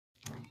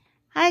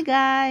Hi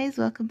guys,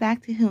 welcome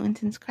back to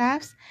Hootentins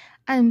Crafts.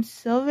 I'm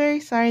so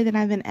very sorry that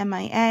I've been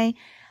MIA.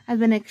 I've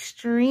been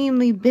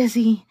extremely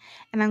busy,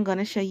 and I'm going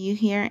to show you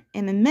here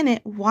in a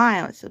minute why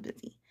I was so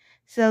busy.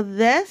 So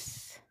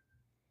this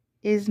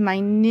is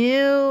my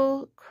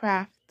new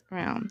craft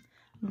room.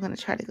 I'm going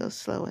to try to go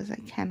slow as I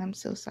can. I'm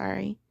so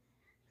sorry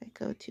if I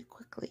go too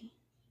quickly.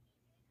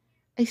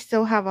 I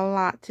still have a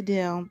lot to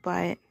do,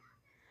 but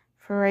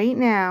for right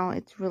now,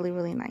 it's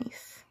really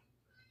nice.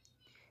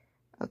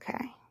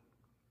 Okay.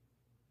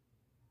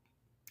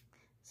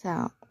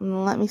 So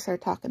let me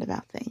start talking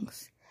about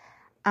things.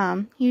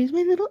 Here's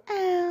my little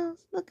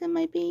owls. Look at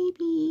my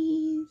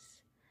babies.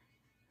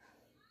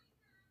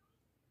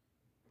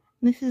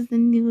 This is the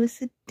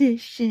newest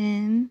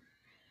edition.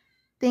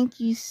 Thank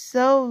you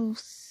so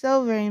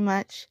very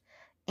much,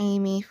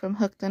 Amy from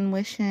Hooked on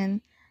Wishing.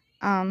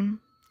 You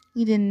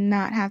did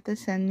not have to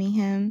send me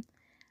him.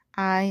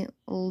 I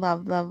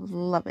love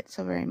it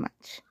so very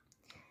much.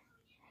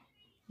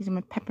 These are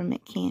my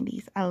peppermint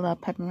candies. I love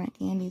peppermint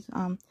candies.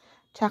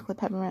 Chocolate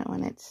peppermint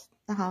when it's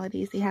the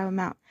holidays. They have them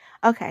out.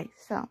 Okay,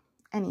 so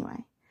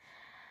anyway.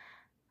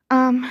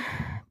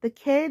 The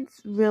kids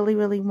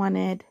really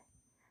wanted,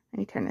 let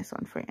me turn this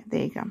on for you.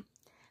 There you go.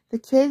 The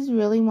kids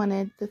really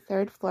wanted the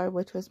third floor,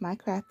 which was my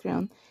craft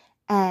room,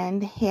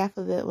 and half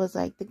of it was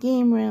like the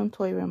game room,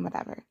 toy room,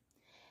 whatever.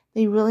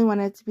 They really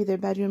wanted it to be their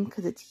bedroom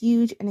because it's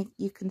huge and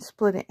you can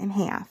split it in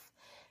half.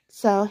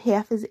 So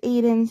half is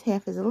Aiden's,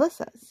 half is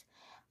Alyssa's.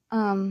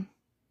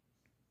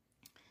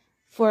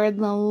 For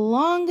the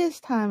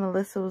longest time,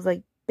 Alyssa was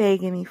like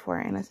begging me for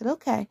it, and I said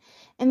okay.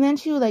 And then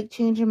she would like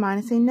change her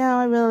mind and say, no,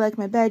 I really like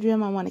my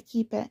bedroom, I want to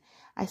keep it.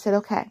 I said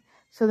okay.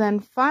 So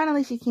then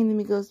finally she came to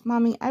me and goes,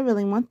 Mommy, I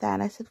really want that.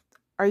 And I said,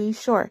 are you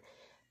sure?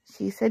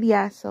 She said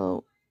yeah.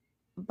 So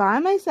by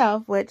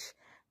myself, which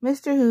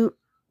Mr. Hoot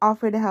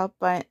offered to help,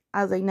 but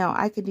I was like, no,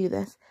 I could do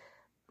this.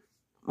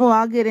 Well,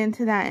 I'll get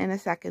into that in a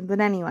second,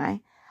 but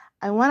anyway,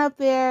 I went up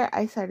there,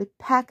 I started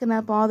packing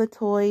up all the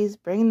toys,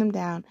 bringing them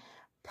down,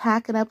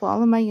 packing up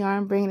all of my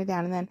yarn, bringing it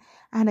down, and then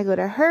I had to go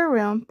to her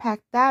room,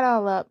 pack that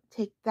all up,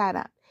 take that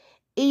up.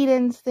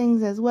 Aiden's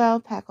things as well,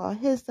 pack all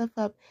his stuff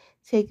up,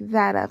 take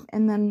that up,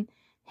 and then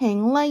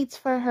hang lights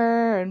for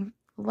her and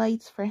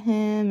lights for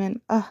him, and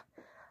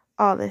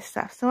all this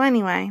stuff. So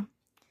anyway,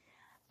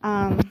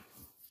 my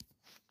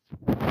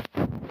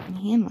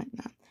hand went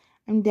numb.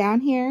 I'm down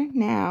here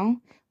now,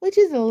 which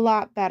is a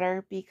lot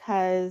better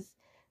because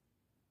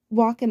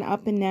walking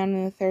up and down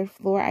on the third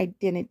floor, I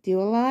didn't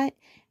do a lot.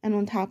 And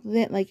on top of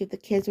it, like if the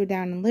kids were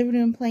down in the living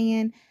room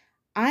playing,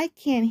 I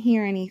can't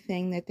hear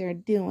anything that they're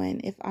doing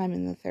if I'm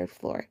in the third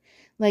floor.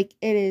 Like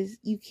it is,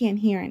 you can't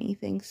hear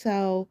anything.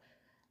 So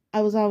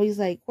I was always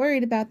like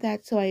worried about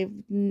that. So I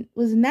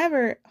was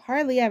never,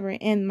 hardly ever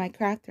in my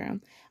craft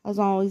room. I was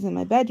always in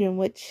my bedroom,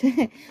 which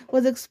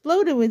was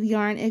exploded with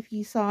yarn. If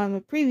you saw in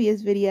the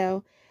previous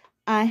video,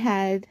 I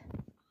had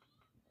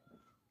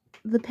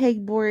the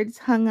pegboards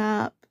hung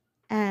up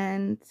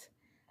and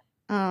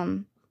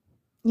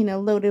you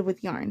know, loaded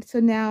with yarn. So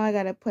now I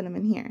gotta put them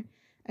in here.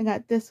 I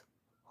got this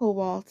whole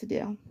wall to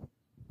do.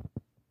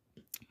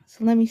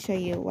 So let me show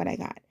you what I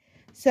got.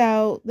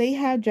 So they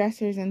have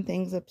dressers and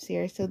things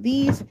upstairs. So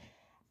these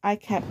I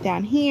kept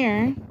down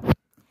here.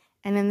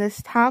 And in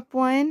this top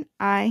one,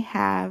 I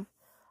have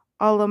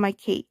all of my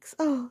cakes.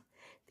 Oh,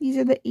 these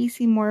are the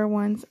AC Moore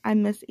ones. I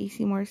miss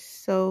AC Moore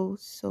so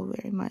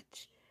very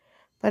much.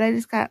 But I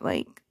just got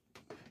like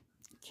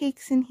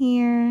cakes in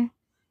here.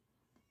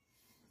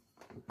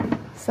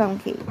 Some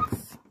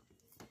cakes.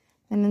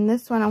 And in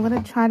this one, I'm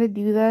going to try to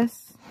do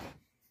this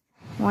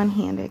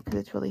one-handed because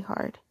it's really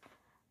hard.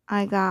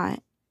 I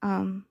got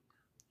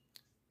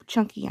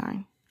chunky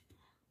yarn.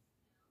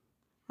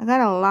 I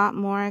got a lot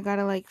more. I got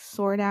to like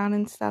sort out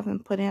and stuff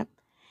and put it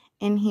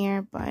in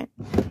here. But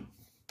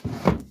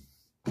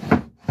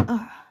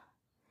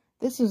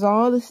this is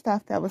all the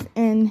stuff that was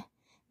in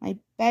my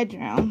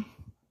bedroom.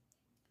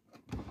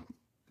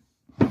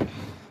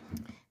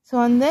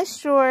 So in this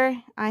drawer,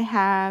 I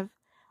have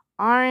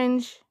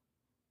orange,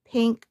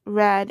 pink,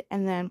 red,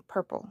 and then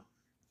purple.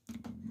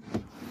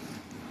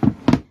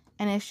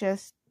 And it's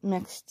just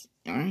mixed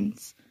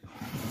yarns.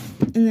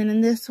 And then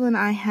in this one,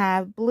 I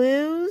have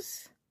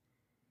blues,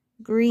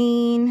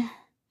 green,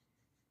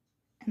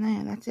 and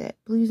then that's it.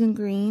 Blues and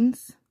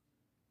greens.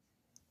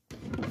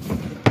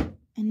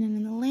 And then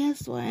in the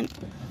last one,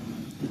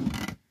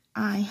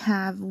 I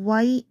have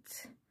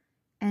white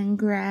and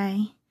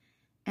gray,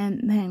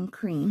 and then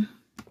cream.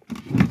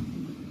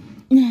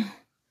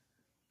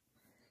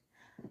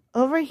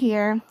 Over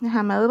here, I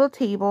have my little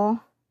table.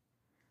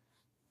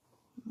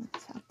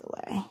 That's out the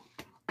way.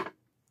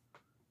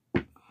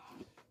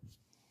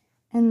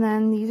 And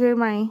then these are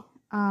my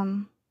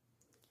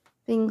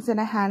things that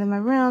I had in my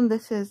room.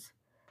 This is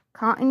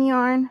cotton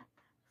yarn,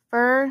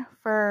 fur.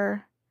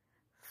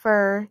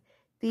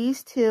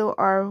 These two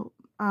are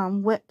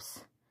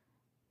whips.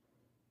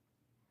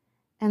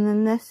 And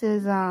then this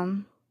is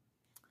the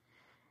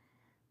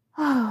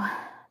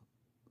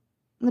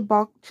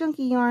bulk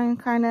chunky yarn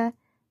kind of.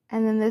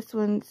 And then this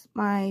one's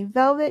my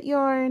velvet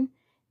yarn.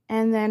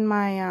 And then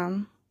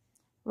my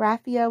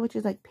raffia, which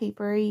is like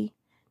papery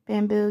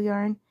bamboo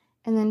yarn.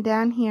 And then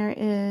down here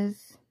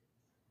is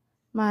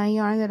my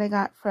yarn that I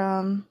got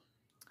from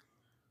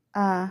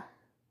the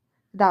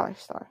dollar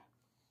store.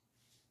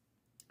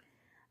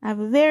 I have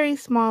a very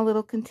small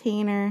little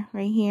container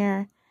right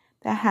here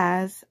that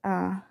has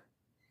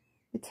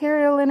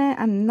material in it.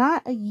 I'm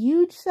not a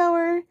huge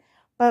sewer,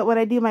 but when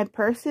I do my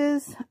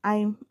purses,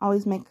 I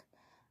always make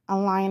a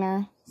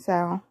liner.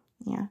 So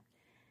yeah,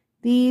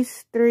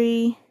 these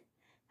 3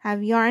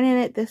 have yarn in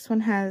it. This one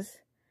has,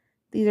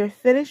 these are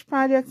finished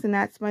projects, and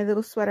that's my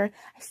little sweater.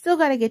 I still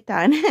gotta get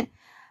done.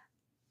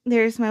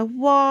 There's my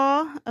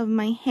wall of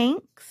my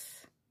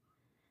hanks,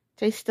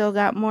 which I still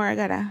got more. I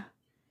gotta,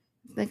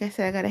 like I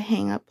said, I gotta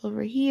hang up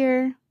over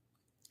here.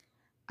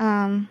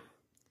 This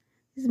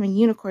is my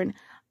unicorn.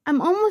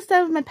 I'm almost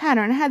done with my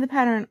pattern. I had the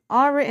pattern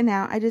all written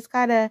out. I just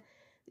gotta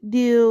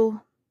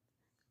do,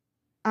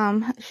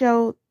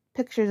 show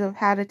pictures of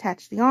how to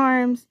attach the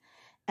arms,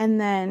 and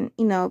then,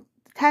 you know,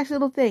 attach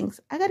little things.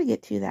 I gotta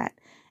get to that.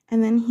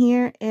 And then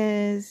here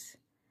is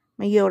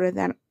my Yoda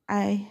that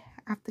I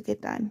have to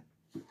get done.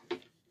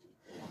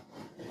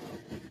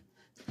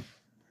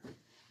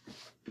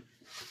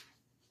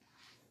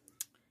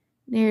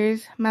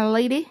 There's my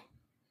lady,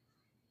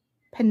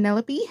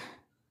 Penelope.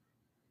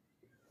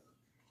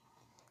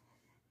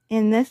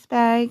 In this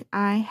bag,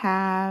 I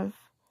have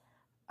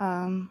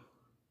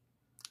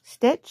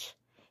Stitch.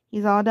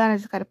 He's all done. I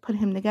just got to put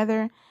him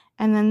together.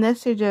 And then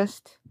this are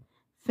just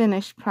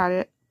finished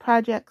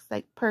projects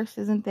like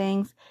purses and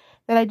things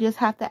that I just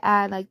have to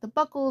add like the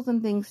buckles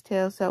and things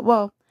to. So,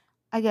 well,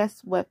 I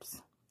guess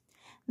whips.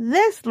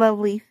 This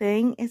lovely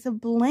thing is a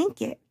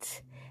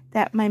blanket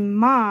that my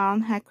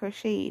mom had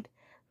crocheted.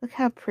 Look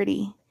how pretty.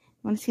 You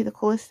want to see the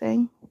coolest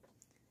thing?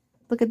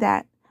 Look at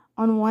that.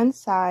 On one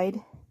side,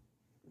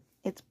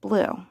 it's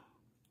blue.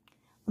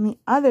 On the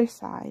other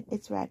side,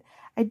 it's red.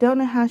 I don't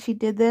know how she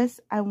did this.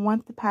 I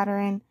want the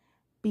pattern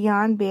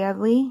beyond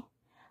badly.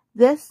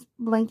 This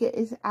blanket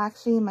is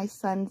actually my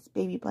son's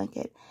baby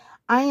blanket.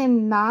 I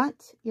am not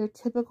your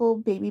typical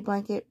baby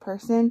blanket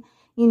person.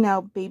 You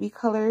know, baby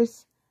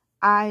colors.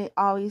 I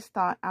always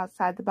thought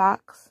outside the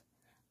box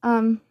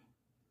when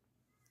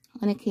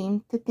it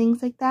came to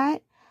things like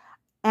that.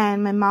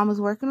 And my mom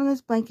was working on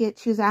this blanket.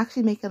 She was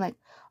actually making like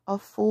a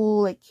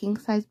full like king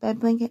size bed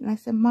blanket. And I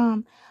said,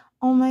 Mom,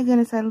 oh my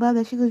goodness, I love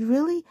that. She goes,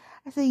 really?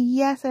 I said,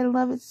 yes, I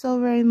love it so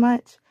very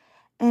much.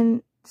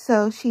 And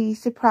so she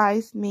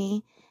surprised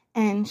me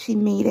and she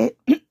made it.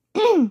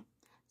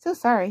 So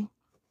sorry.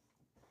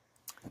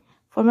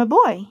 For my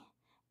boy.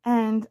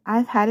 And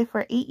I've had it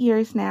for 8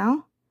 years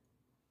now.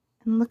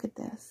 And look at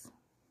this.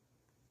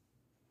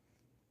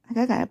 Like,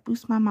 I gotta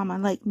boost my mama.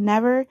 Like,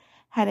 never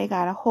had it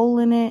got a hole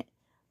in it,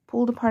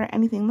 pulled apart or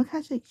anything. Look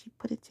how she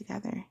put it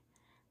together.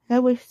 I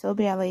wish so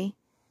badly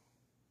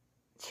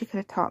she could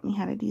have taught me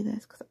how to do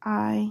this, because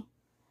I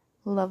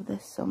love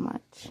this so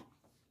much.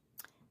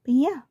 But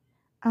yeah,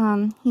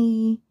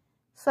 he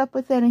slept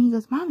with it and he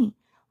goes, Mommy,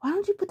 why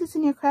don't you put this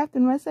in your craft?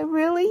 And I said,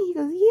 really? He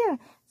goes, yeah.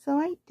 So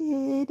I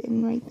did,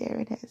 and right there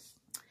it is.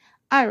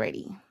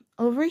 Alrighty,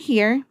 over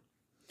here,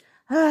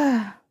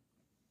 I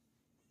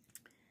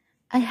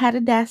had a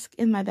desk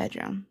in my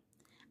bedroom.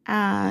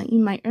 You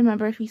might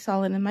remember if you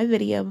saw it in my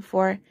video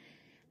before.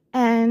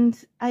 And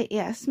I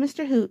asked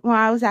Mr. Hoot, well,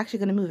 I was actually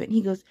going to move it. And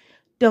he goes,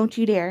 don't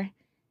you dare,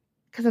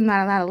 because I'm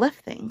not allowed to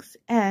lift things.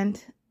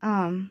 And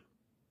I'm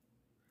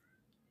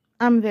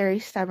very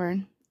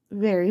stubborn.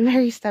 Very,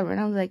 very stubborn.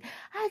 I was like,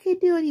 I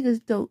could do it. He goes,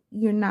 don't,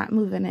 you're not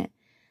moving it.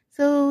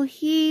 So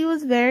he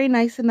was very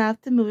nice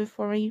enough to move it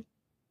for me.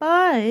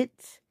 But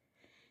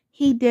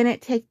he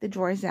didn't take the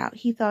drawers out.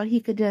 He thought he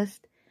could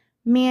just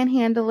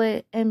manhandle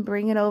it and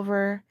bring it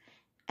over.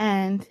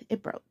 And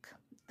it broke.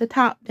 The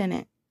top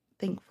didn't,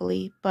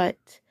 thankfully,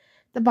 but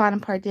the bottom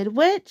part did,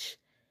 which,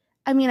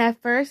 I mean,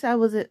 at first I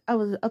was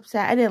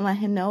upset. I didn't let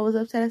him know I was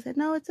upset. I said,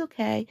 no, it's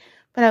okay.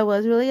 But I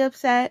was really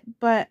upset.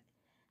 But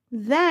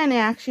then it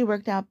actually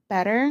worked out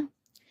better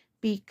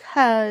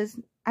because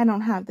I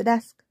don't have the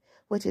desk,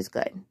 which is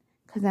good,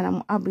 because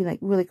then I'll be like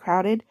really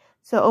crowded.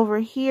 So over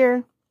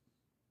here,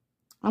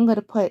 I'm going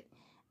to put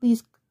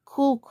these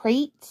cool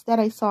crates that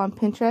I saw on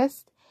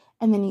Pinterest,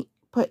 and then you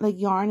put like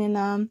yarn in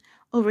them.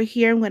 Over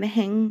here, I'm going to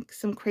hang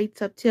some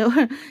crates up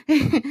too.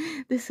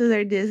 This is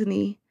our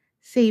Disney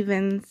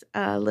savings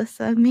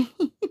list of me.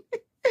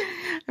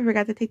 I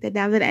forgot to take that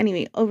down. But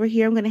anyway, over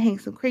here, I'm going to hang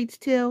some crates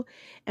too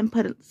and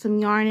put some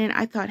yarn in.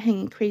 I thought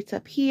hanging crates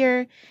up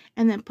here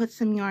and then put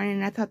some yarn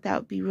in. I thought that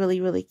would be really,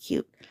 really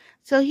cute.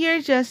 So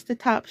here's just the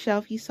top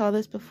shelf. You saw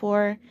this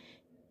before.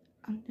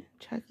 I'm going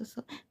to try this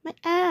up. My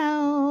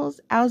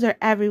owls. Owls are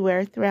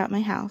everywhere throughout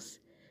my house.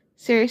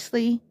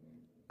 Seriously,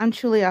 I'm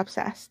truly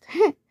obsessed.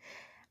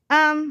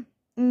 I'm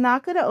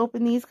not going to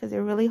open these because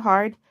they're really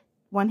hard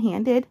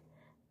one-handed.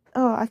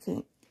 Oh, I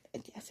can't.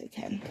 Yes, I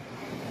can.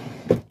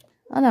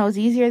 Oh, that was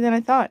easier than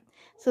I thought.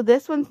 So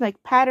this one's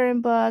like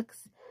pattern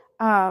books.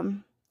 I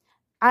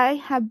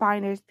have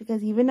binders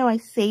because even though I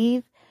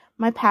save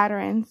my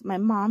patterns, my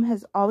mom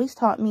has always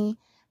taught me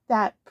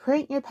that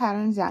print your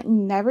patterns out. You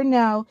never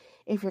know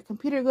if your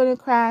computer going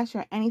to crash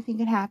or anything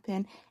could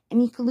happen,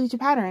 and you could lose your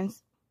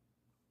patterns,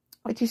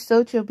 which is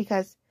so true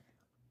because,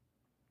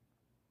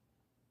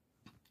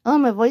 oh,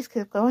 my voice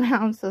kept going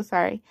out. I'm so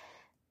sorry.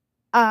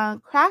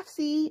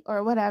 Craftsy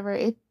or whatever,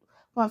 it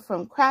went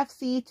from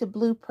Craftsy to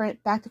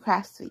Blueprint back to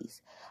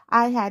Craftsy.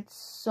 I had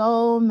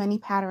so many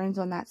patterns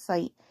on that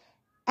site,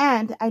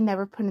 and I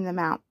never printed them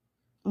out,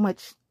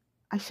 which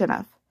I should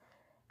have.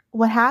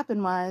 What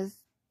happened was,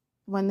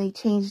 when they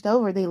changed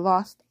over, they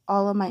lost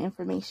all of my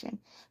information.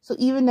 So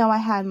even though I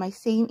had my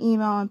same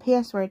email and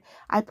password,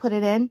 I put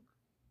it in.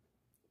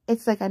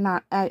 It's like I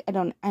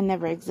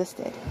never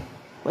existed,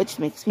 which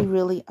makes me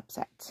really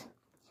upset.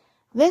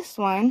 This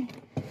one,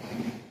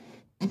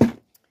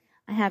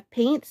 I have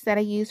paints that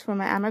I use for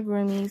my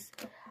amigurumis.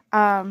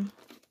 Then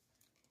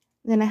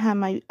I have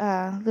my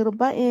little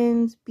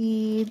buttons,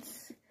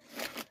 beads,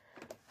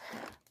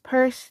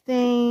 purse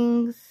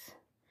things.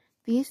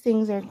 These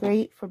things are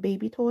great for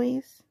baby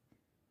toys.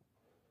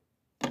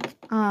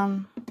 Yeah.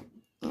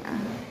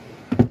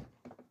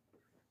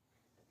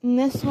 In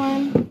this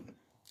one,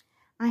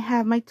 I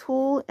have my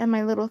tool and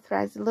my little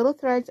threads. The little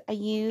threads I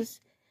use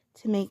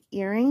to make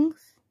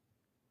earrings.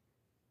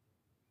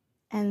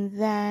 And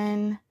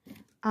then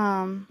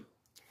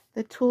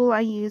the tool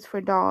I use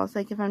for dolls.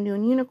 Like if I'm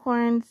doing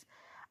unicorns,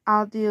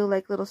 I'll do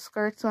like little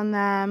skirts on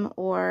them,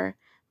 or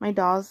my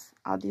dolls,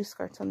 I'll do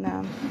skirts on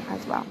them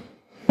as well.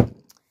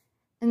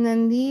 And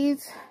then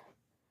these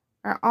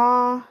are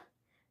all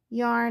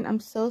yarn. I'm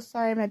so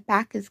sorry, my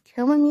back is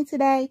killing me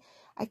today.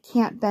 I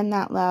can't bend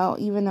that low,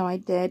 even though I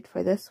did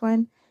for this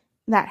one.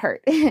 That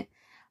hurt.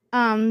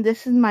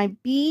 This is my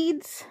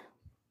beads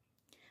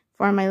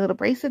for my little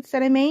bracelets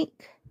that I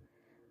make.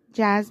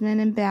 Jasmine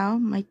and Belle,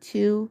 my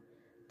two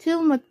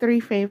of my 3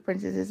 favorite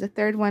princesses. The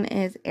third one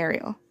is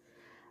Ariel.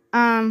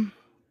 Another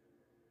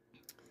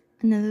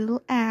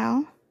little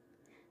owl.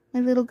 My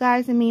little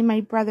guys and me,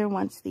 my brother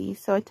wants these,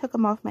 so I took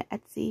them off my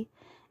Etsy,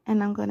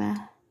 and I'm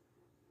gonna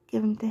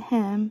give them to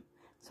him.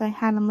 So I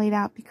had them laid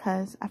out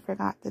because I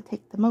forgot to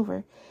take them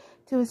over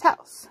to his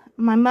house.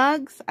 My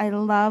mugs, I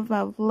love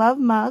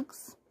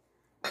mugs.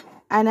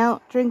 I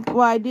don't drink,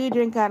 well, I do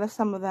drink out of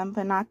some of them,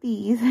 but not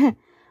these.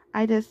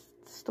 I just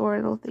store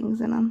little things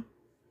in them.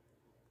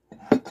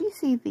 You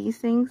see these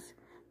things.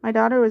 My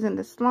daughter was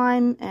into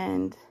slime,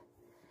 and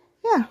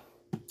yeah.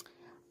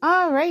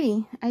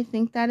 Alrighty, I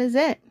think that is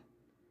it.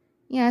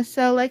 Yeah,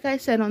 so like I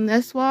said, on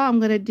this wall, I'm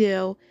going to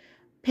do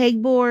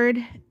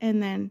pegboard,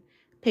 and then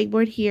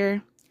pegboard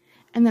here.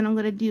 And then I'm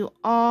going to do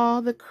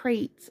all the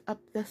crates up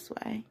this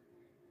way.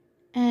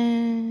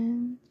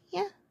 And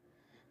yeah,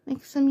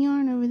 make some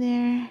yarn over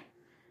there.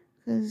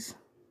 Because,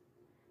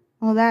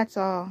 well, that's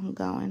all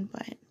going,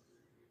 but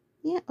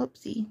yeah,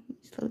 oopsie.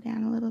 Slow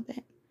down a little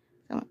bit.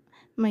 So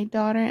my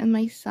daughter and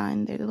my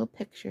son, their little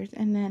pictures.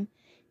 And then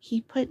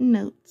he put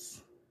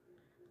notes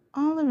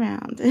all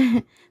around.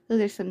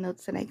 Those are some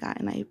notes that I got,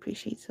 and I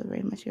appreciate so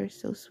very much. You're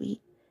so sweet.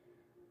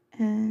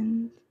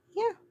 And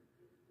yeah,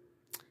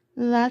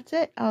 that's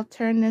it. I'll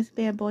turn this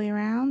bad boy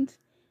around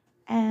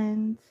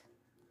and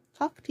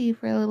talk to you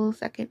for a little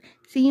second.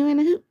 See you in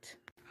a hoot.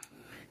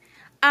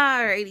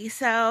 Alrighty,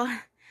 so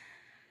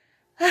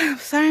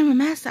sorry I'm a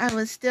mess. I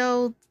was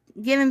still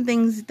getting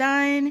things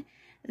done.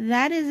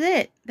 That is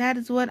it. That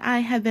is what I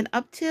have been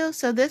up to.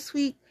 So this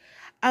week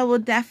I will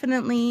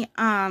definitely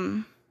let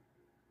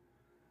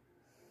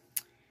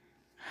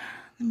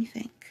me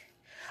think.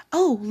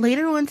 Oh,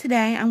 later on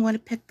today, I'm going to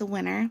pick the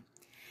winner.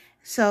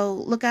 So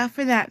look out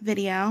for that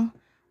video.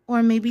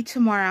 Or maybe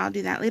tomorrow I'll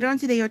do that. Later on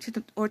today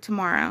or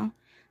tomorrow.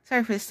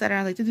 Sorry for the stutter.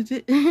 I like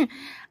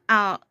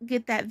I'll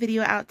get that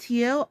video out to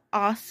you.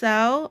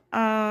 Also,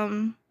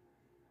 I've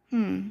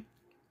been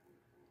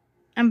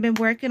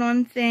working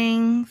on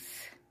things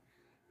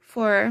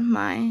for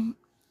my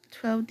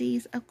 12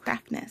 days of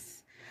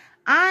craftness.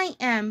 I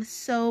am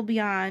so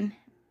beyond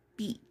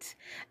beat.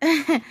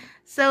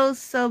 so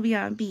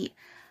beyond beat.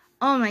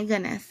 Oh my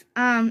goodness.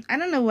 I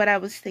don't know what I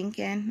was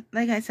thinking.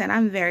 Like I said,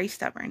 I'm very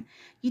stubborn.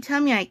 You tell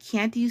me I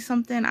can't do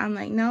something, I'm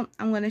like, nope,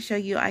 I'm going to show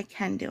you I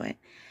can do it.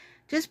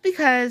 Just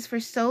because for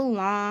so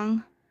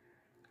long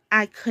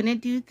I couldn't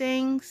do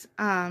things.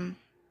 Like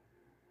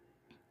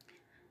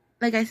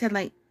I said,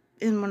 like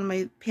in one of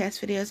my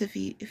past videos, if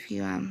you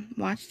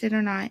watched it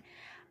or not,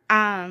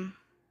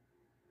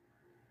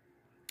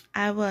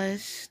 I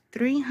was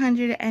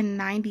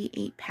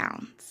 398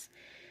 pounds.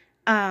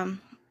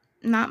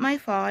 Not my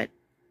fault.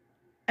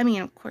 I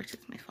mean, of course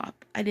it's my fault.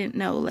 I didn't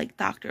know, like,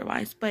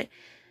 doctor-wise, but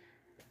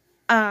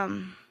I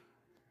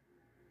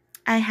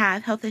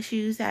have health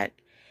issues that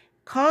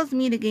cause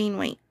me to gain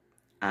weight.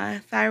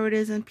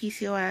 Thyroidism,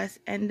 PCOS,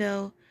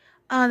 endo.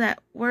 Oh, that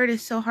word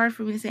is so hard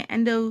for me to say.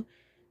 Endometriosis.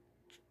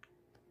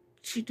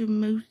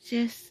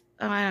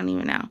 Oh, I don't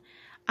even know.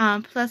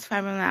 Plus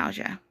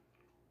fibromyalgia,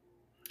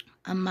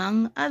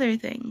 among other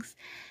things.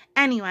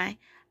 Anyway,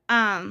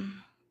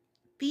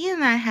 being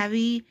that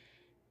heavy,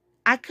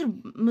 I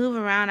could move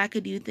around, I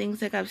could do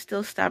things, like I was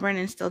still stubborn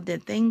and still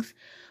did things,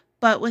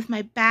 But with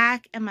my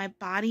back and my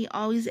body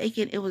always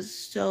aching, it was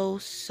so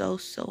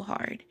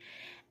hard.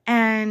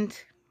 And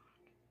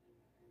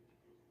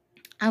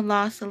I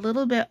lost a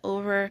little bit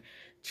over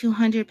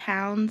 200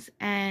 pounds,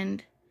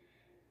 and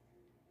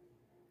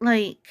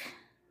like,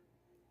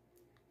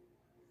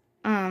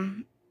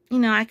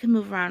 I can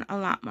move around a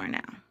lot more now.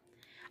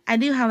 I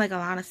do have like a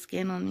lot of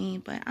skin on me,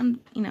 but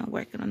I'm,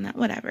 working on that,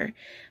 whatever.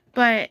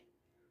 But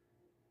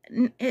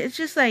it's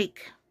just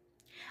like,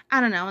 I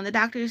don't know, when the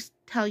doctors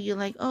tell you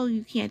like, oh,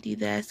 you can't do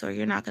this, or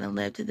you're not going to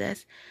live to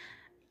this.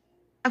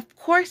 Of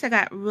course I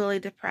got really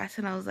depressed,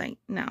 and I was like,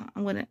 no,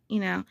 I'm going to,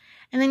 and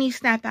then you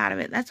snap out of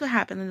it. That's what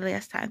happened the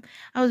last time.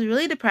 I was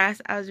really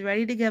depressed. I was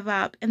ready to give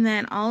up. And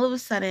then all of a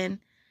sudden,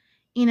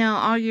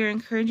 all your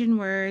encouraging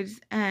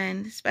words,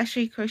 and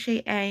especially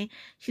Crochet A,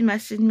 she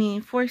messaged me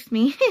and forced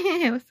me,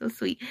 it was so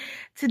sweet,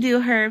 to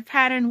do her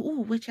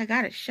pattern, which I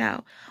gotta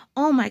show.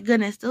 Oh my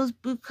goodness, those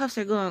boot cuffs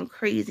are going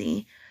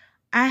crazy.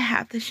 I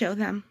have to show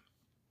them.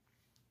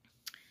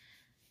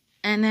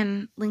 And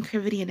then link her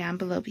video down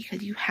below,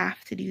 because you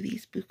have to do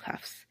these boot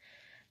cuffs.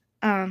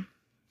 Well,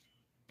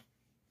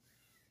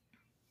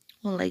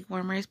 leg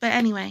warmers. But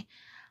anyway,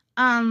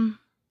 I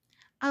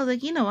was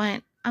like, you know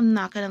what? I'm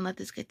not going to let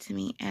this get to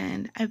me.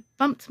 And I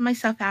bumped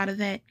myself out of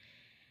it.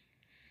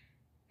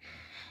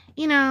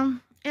 It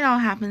all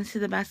happens to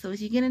the best of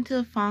us. You get into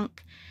a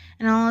funk,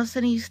 and all of a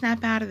sudden you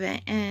snap out of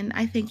it. And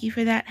I thank you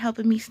for that,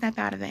 helping me snap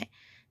out of it.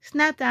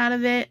 Snapped out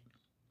of it.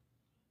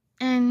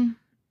 And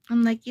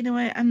I'm like, you know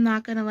what? I'm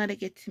not going to let it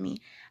get to me.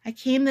 I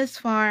came this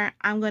far.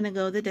 I'm going to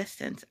go the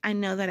distance. I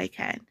know that I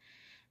can.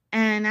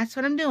 And that's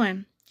what I'm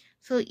doing.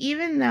 So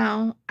even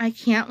though I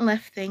can't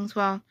lift things,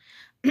 well,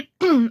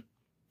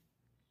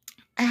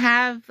 I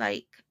have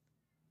like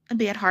a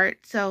bad heart,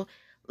 so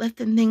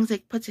lifting things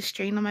like puts a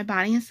strain on my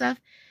body and stuff.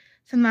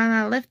 So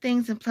now I lift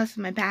things, and plus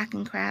my back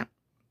and crap.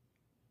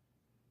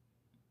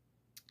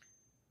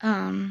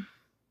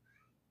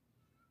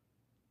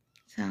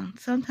 So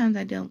sometimes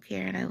I don't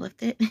care and I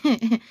lift it.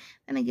 Then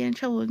I get in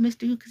trouble with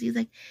Mr. Hoot, because he's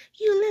like,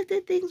 you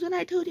lifted things when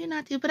I told you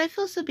not to. But I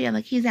feel so bad,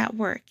 like he's at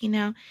work,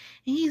 and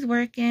he's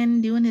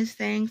working, doing his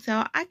thing.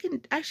 So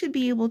I should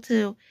be able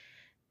to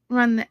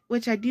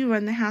which I do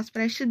run the house,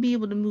 but I should be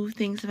able to move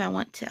things if I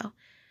want to.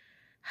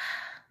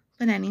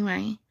 But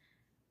anyway,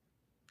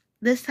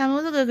 this time I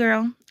was a good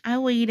girl. I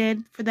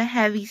waited for the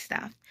heavy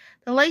stuff.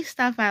 The light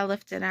stuff I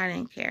lifted, I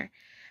didn't care.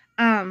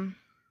 But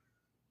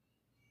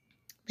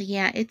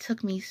yeah, it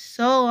took me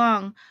so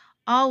long,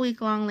 all week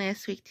long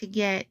last week, to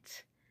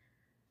get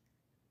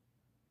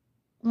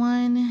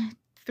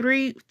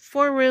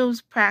 4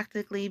 rooms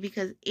practically,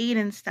 because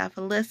Aiden's stuff,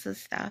 Alyssa's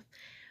stuff,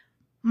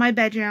 my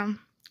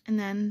bedroom, and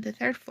then the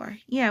 3rd floor.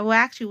 Yeah, well,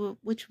 actually,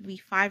 which would be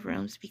 5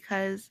 rooms,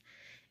 because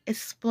it's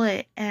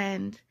split,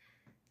 and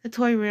the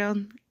toy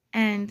room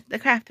and the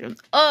craft rooms.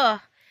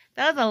 Oh,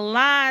 that was a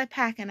lot of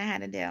packing I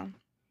had to do.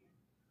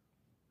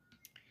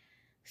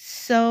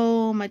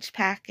 So much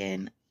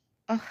packing.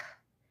 Oh,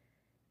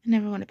 I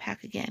never want to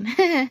pack again.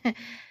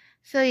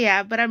 So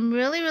yeah, but I'm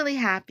really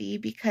happy,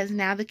 because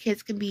now the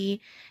kids can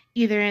be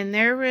either in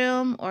their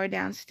room or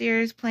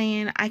downstairs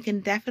playing. I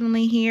can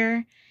definitely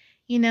hear,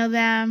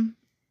 them.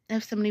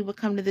 If somebody would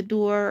come to the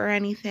door or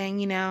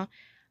anything, I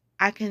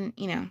can,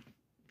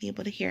 be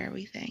able to hear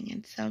everything.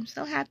 And so I'm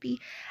so happy.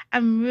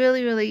 I'm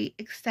really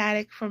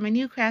ecstatic for my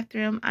new craft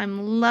room.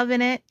 I'm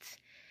loving it.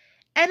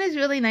 And it's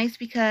really nice,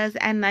 because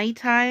at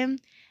nighttime,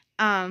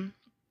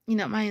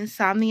 my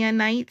insomnia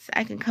nights,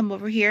 I can come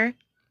over here,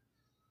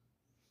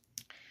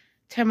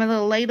 turn my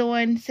little light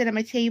on, sit at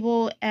my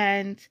table, which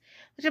I'm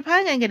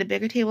probably going to get a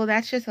bigger table.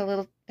 That's just a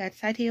little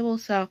bedside table,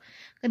 so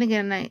I'm going to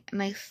get a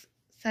nice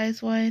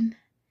size one.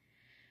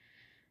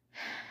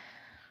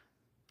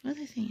 What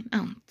was I saying?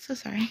 Oh, so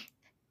sorry.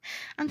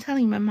 I'm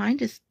telling you, my mind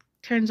just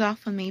turns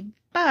off on me,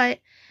 but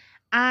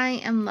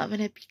I am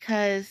loving it,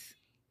 because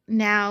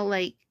now,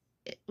 like,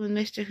 when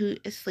Mr. Hoot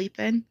is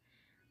sleeping,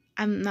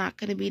 I'm not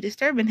going to be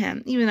disturbing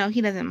him, even though he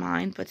doesn't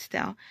mind, but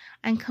still.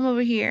 I can come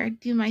over here,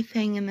 do my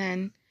thing, and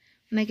then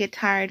when I get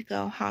tired,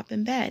 go hop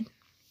in bed.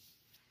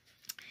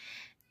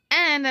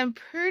 And I'm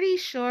pretty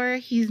sure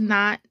he's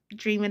not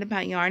dreaming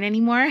about yarn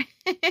anymore.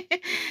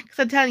 Because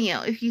I'm telling you,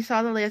 if you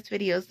saw the last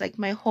videos, like,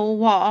 my whole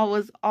wall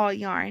was all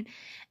yarn.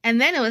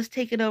 And then it was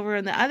taken over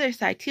on the other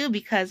side too,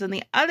 because on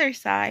the other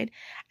side,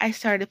 I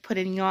started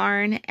putting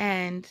yarn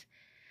and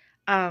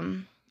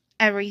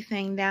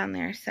everything down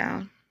there.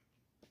 So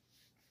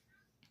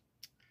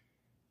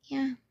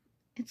yeah,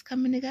 it's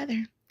coming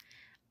together.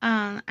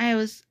 I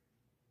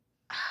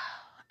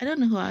don't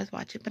know who I was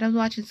watching, but I was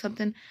watching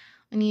something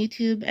on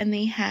YouTube, and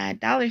they had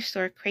dollar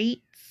store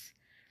crates,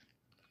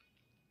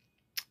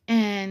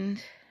 and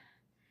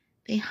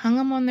they hung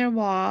them on their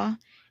wall,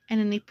 and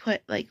then they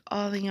put like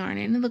all the yarn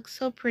in. It looks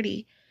so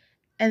pretty,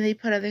 and they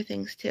put other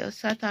things too.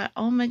 So I thought,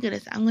 oh my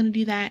goodness, I'm going to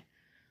do that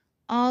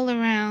all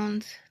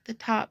around the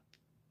top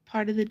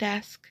part of the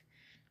desk.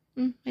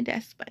 My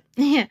desk, but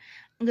yeah,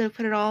 I'm going to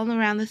put it all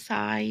around the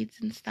sides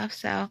and stuff.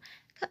 So I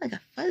got like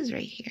a fuzz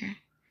right here.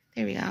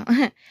 There we go.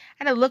 I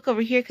had to look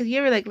over here, because you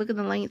ever like look at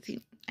the length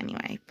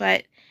anyway,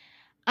 but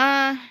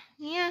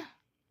Yeah.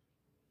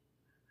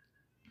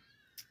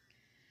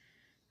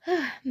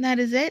 That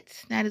is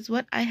it. That is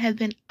what I have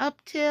been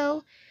up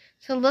to.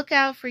 So look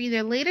out for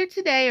either later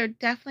today or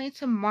definitely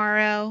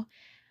tomorrow.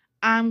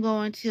 I'm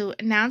going to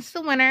announce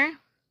the winner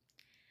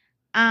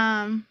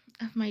of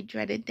my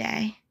dreaded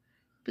day.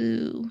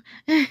 Boo.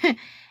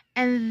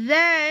 And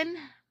then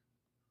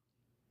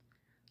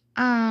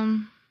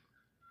I'm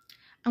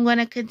going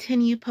to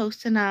continue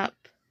posting up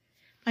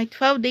my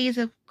 12 days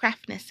of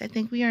craftness. I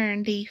think we are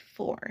on day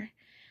 4.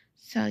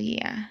 So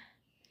yeah,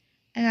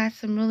 I got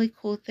some really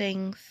cool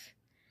things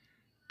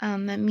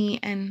that me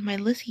and my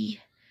Lissy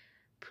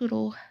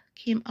poodle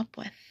came up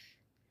with.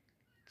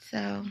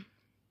 So,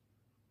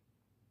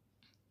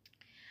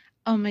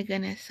 oh my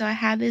goodness. So I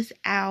have this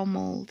owl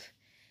mold.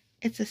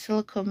 It's a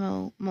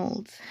silicone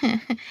mold.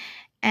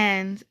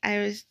 And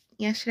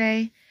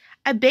yesterday,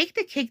 I baked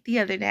a cake the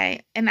other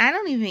day, and I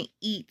don't even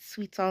eat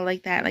sweets all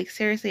like that. Like,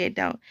 seriously, I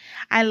don't.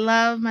 I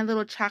love my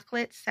little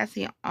chocolates. That's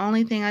the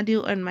only thing I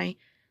do. And my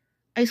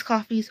iced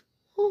coffees.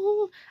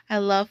 Ooh, I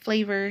love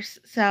flavors.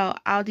 So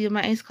I'll do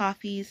my iced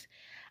coffees.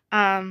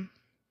 So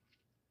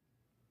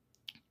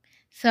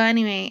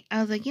anyway,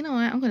 I was like, you know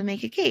what? I'm going to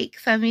make a cake.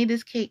 So I made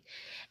this cake,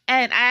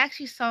 and I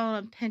actually saw it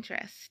on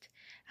Pinterest.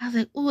 I was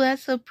like, ooh,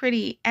 that's so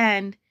pretty.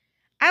 And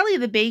I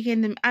leave the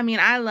bacon. I mean,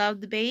 I love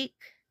the bake,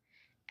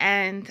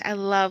 and I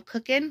love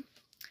cooking.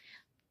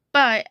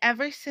 But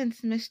ever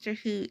since Mr.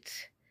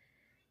 Hoots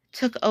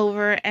took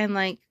over and,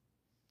 like,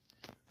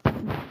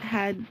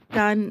 had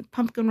done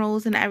pumpkin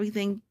rolls and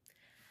everything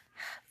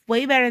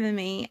way better than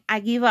me,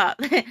 I gave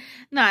up.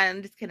 No,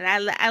 I'm just kidding.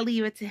 I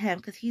leave it to him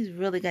because he's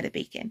really good at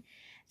baking.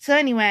 So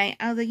anyway,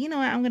 I was like, you know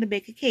what? I'm going to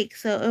bake a cake.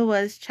 So it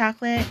was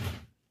chocolate.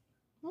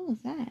 What was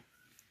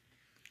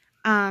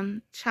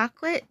that?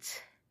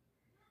 Chocolate.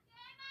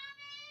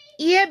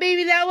 Yeah,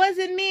 baby, that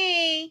wasn't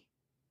me.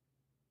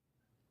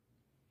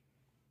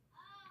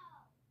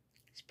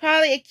 It's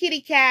probably a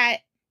kitty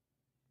cat.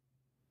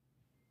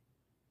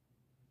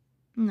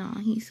 No,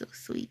 he's so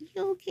sweet.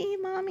 You okay,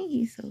 mommy?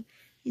 He's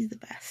the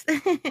best.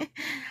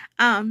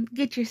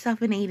 Get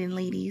yourself an Aiden,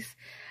 ladies.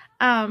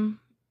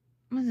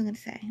 What was I gonna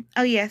say?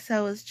 Oh yeah,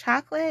 so it was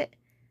chocolate,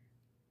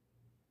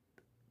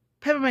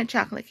 peppermint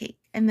chocolate cake,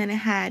 and then it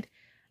had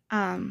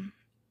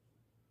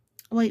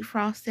white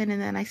frosting,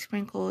 and then I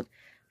sprinkled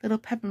little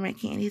peppermint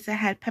candies. I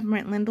had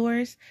peppermint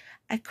Lindors.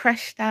 I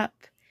crushed up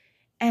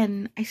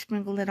and I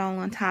sprinkled it all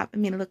on top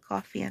and made it look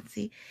all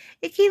fancy.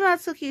 It came out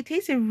so cute. It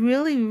tasted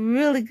really,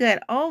 really good.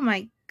 Oh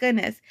my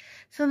goodness.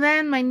 So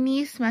then my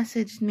niece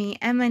messaged me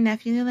and my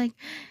nephew. They're like,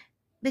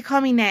 they call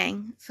me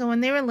Nang. So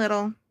when they were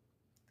little,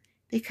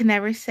 they could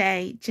never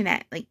say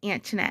Jeanette, like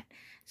Aunt Jeanette.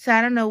 So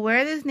I don't know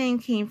where this name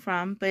came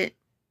from, but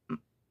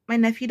my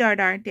nephew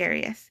Dardar,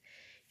 Darius,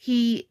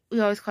 we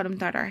always called him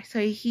Dardar. So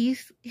he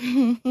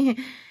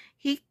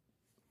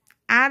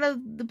out of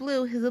the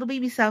blue, his little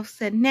baby self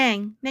said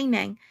Nang, Nang,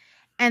 Nang.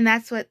 And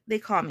that's what they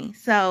call me.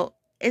 So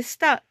it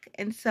stuck.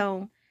 And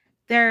so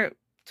they're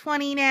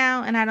 20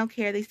 now, and I don't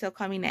care. They still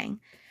call me Nang.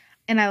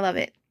 And I love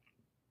it.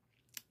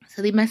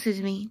 So they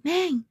messaged me,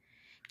 Nang,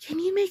 can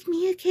you make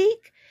me a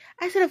cake?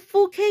 I said, a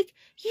full cake?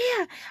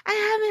 Yeah, I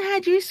haven't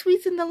had your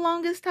sweets in the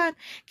longest time.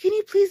 Can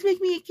you please make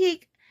me a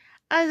cake?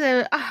 I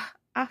said,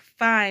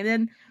 fine.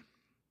 And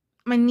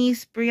my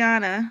niece,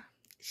 Brianna,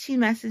 she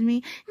messaged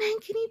me, Nang,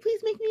 can you please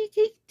make me a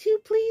cake too,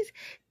 please?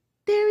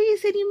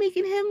 Darius said you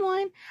making him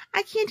one.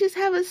 I can't just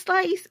have a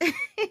slice.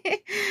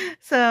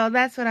 So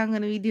that's what I'm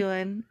going to be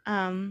doing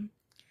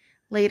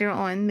later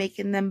on,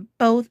 making them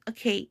both a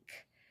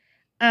cake.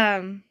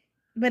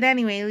 But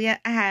anyway, yeah,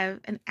 I have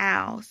an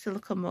owl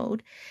silicone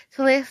mold.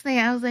 So last night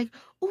I was like,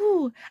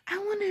 ooh, I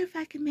wonder if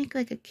I can make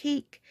like a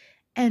cake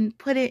and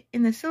put it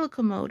in the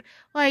silicone mold.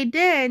 Well, I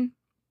did,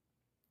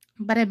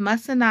 but I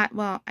must have not.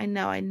 Well, I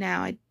know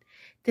I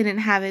didn't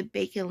have it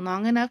baking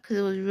long enough because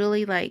it was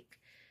really like,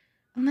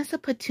 unless I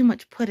put too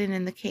much pudding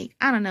in the cake.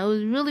 I don't know. It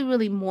was really,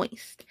 really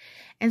moist.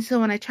 And so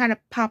when I tried to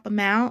pop them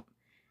out,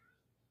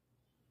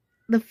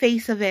 the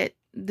face of it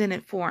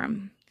didn't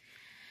form.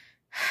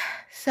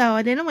 So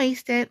I didn't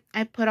waste it.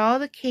 I put all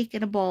the cake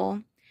in a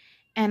bowl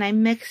and I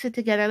mix it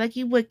together like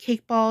you would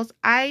cake balls.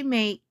 I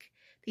make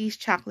these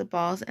chocolate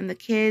balls, and the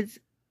kids,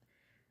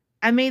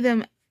 I made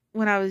them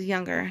when I was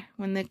younger,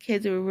 when the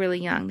kids were really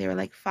young. They were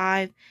like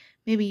 5,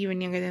 maybe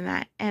even younger than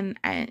that. And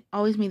I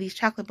always made these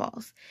chocolate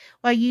balls.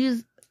 Well, I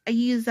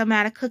use them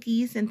out of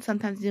cookies and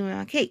sometimes do them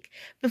on cake.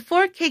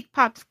 Before cake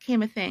pops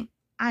became a thing,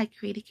 I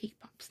created cake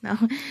pops. No,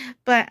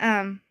 but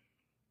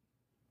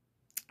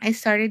I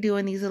started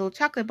doing these little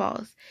chocolate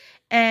balls,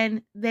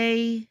 and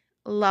they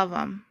love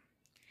them.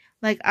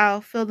 Like, I'll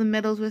fill the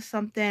middles with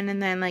something,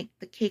 and then like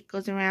the cake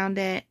goes around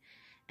it,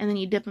 and then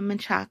you dip them in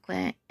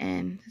chocolate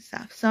and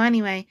stuff. So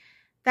anyway,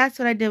 that's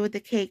what I did with the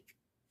cake.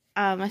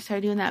 I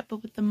started doing that,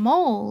 but with the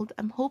mold,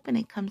 I'm hoping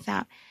it comes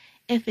out.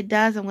 If it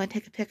does, I'm going to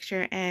take a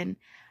picture and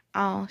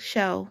I'll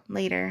show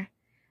later.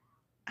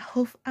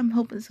 I'm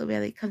hoping so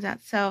badly it comes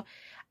out. So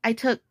I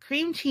took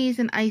cream cheese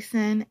and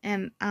icing,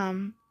 and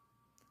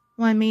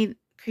I made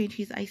cream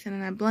cheese icing,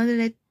 and I blended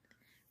it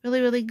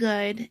really, really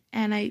good.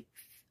 And I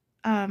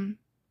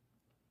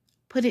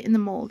put it in the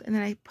mold, and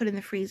then I put it in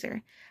the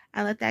freezer.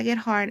 I let that get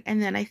hard,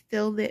 and then I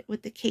filled it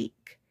with the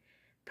cake.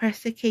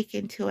 Press the cake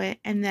into it,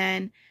 and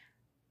then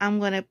I'm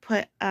going to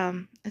put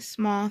a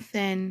small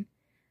thin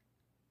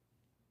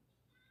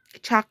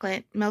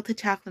chocolate, melted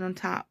chocolate on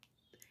top.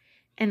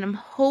 And I'm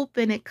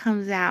hoping it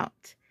comes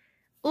out.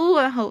 Ooh,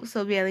 I hope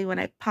so badly when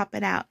I pop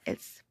it out.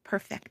 It's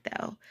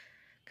perfecto.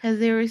 Because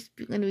they were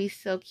going to be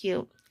so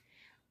cute.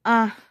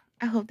 I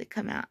hope they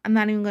come out. I'm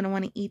not even going to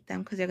want to eat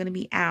them because they're going to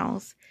be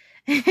owls.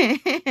 So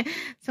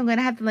I'm going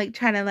to have to like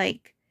try to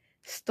like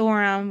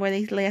store them where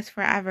they last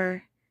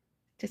forever.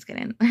 Just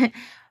kidding.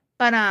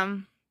 But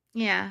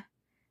yeah.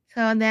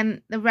 So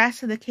then the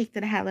rest of the cake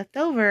that I had left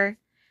over,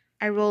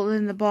 I rolled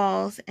in the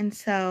balls. And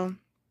so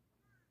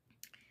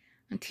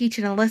I'm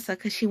teaching Alyssa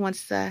because she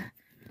wants to,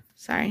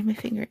 sorry, my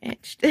finger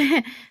itched.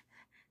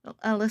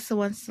 Alyssa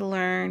wants to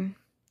learn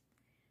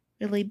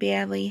really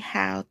badly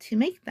how to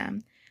make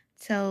them.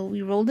 So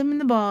we rolled them in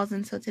the balls,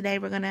 and so today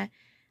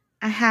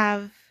I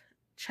have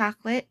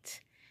chocolate.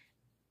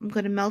 I'm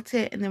going to melt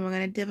it, and then we're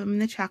going to dip them in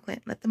the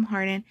chocolate, let them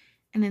harden,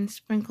 and then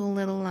sprinkle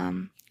little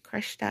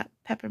crushed up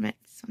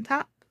peppermints on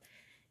top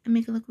and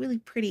make it look really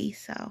pretty.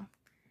 So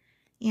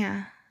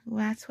yeah,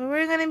 that's what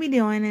we're going to be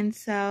doing. And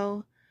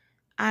so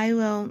I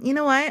will, you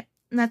know what?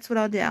 That's what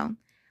I'll do.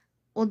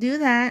 We'll do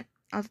that.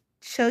 I'll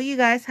show you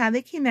guys how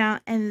they came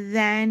out, and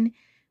then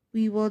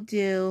we will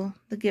do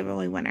the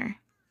giveaway winner.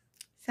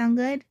 Sound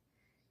good?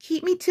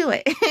 Keep me to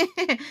it.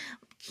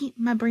 Keep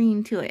my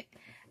brain to it.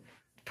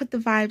 Put the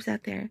vibes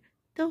out there.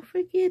 Don't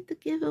forget the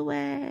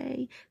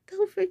giveaway.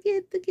 Don't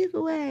forget the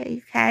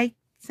giveaway. Okay?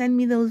 Send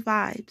me those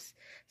vibes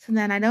so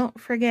then I don't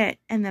forget.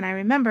 And then I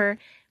remember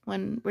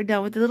when we're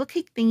done with the little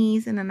cake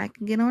thingies, and then I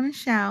can get on a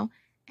show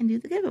and do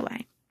the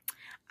giveaway.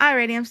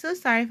 Alrighty, I'm so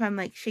sorry if I'm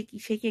like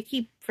shaky. I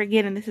keep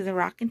forgetting this is a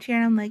rocking chair,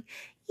 and I'm like,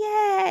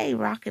 yay,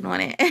 rocking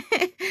on it.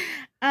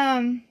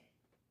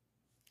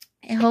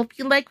 I hope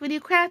you like video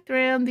craft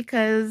room,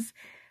 because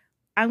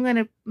I'm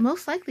gonna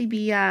most likely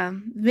be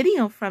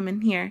video from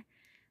in here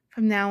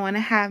from now on. I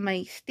have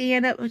my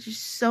stand up, which is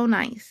so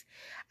nice.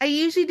 I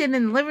usually did it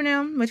in the living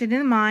room, which I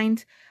didn't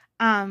mind.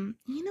 You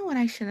know what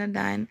I should have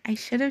done? I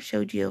should have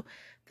showed you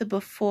the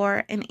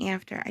before and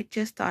after. I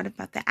just thought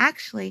about that.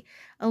 Actually,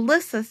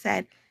 Alyssa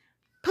said,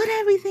 put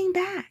everything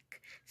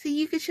back so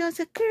you could show us.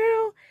 A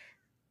girl,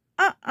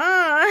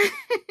 I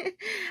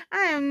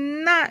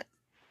am not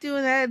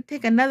doing that.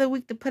 Take another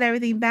week to put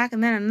everything back,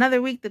 and then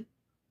another week to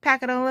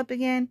pack it all up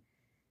again.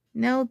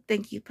 No,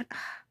 thank you. But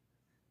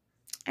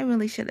I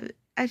really should have.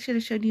 I should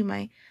have showed you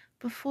my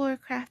before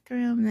craft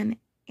room, then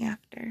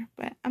after.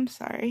 But I'm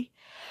sorry.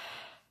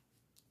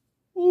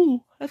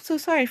 Ooh, I'm so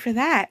sorry for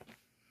that.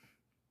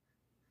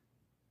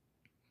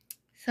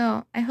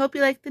 So I hope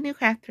you like the new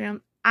craft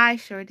room. I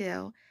sure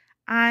do.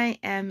 I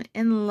am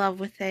in love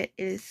with it.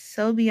 It is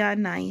so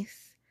beyond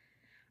nice.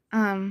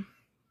 Gonna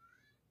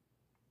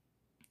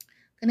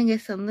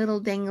get some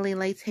little dangly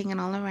lights hanging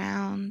all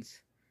around.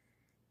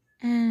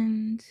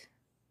 And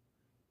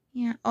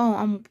yeah.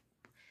 Oh,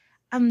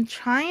 I'm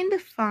trying to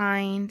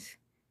find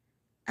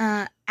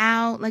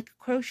owl like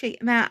crochet.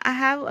 Now I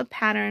have a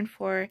pattern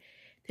for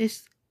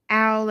this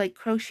owl like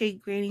crochet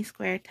granny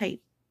square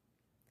type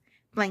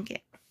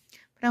blanket.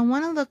 But I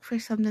want to look for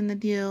something to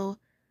do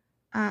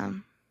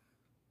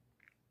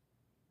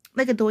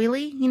like a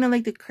doily, you know,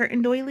 like the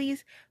curtain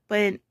doilies, but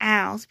in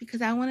owls,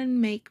 because I want to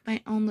make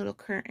my own little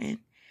curtain.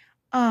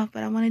 Oh,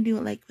 but I want to do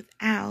it like with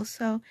owls.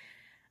 So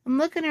I'm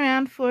looking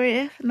around for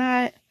it. If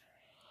not,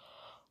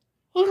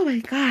 oh my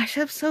gosh,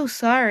 I'm so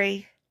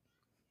sorry.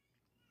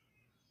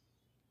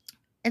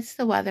 It's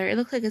the weather. It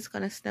looks like it's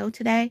going to snow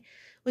today,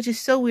 which is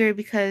so weird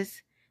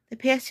because the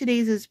past 2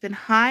 days it's been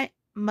hot,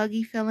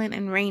 muggy feeling,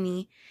 and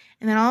rainy.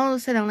 And then all of a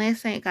sudden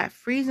last night it got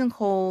freezing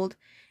cold.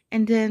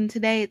 And then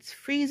today it's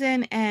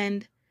freezing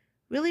and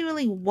really,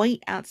 really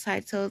white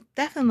outside. So it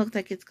definitely looks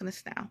like it's going to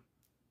snow,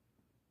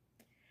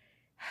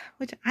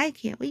 which I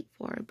can't wait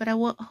for. But I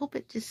hope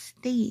it just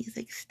stays.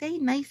 Like, stay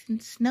nice and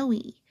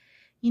snowy.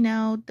 You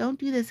know, don't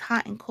do this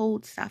hot and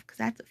cold stuff because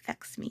that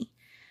affects me.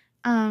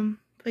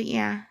 But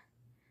yeah,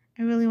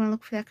 I really want to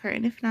look for that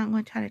curtain. If not, I'm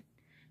going to try to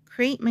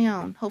create my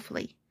own,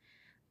 hopefully.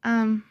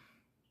 But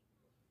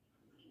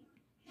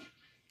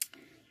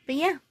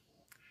yeah.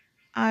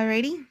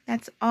 Alrighty,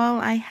 that's all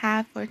I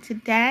have for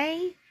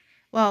today.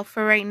 Well,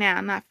 for right now,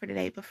 not for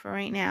today, but for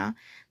right now.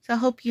 So I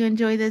hope you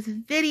enjoyed this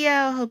video.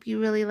 I hope you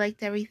really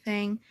liked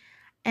everything.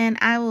 And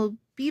I will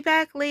be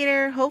back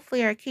later.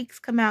 Hopefully our cakes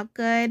come out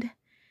good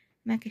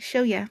and I can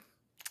show you.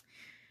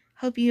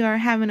 Hope you are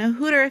having a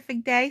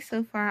hooterific day.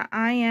 So far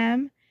I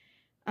am.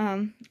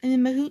 I'm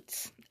in my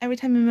hoots. Every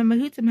time I'm in my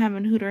hoots, I'm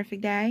having a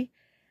hooterific day.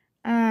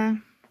 Yeah,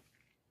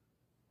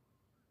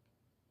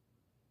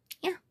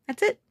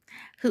 that's it.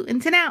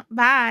 Hootentins out.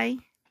 Bye.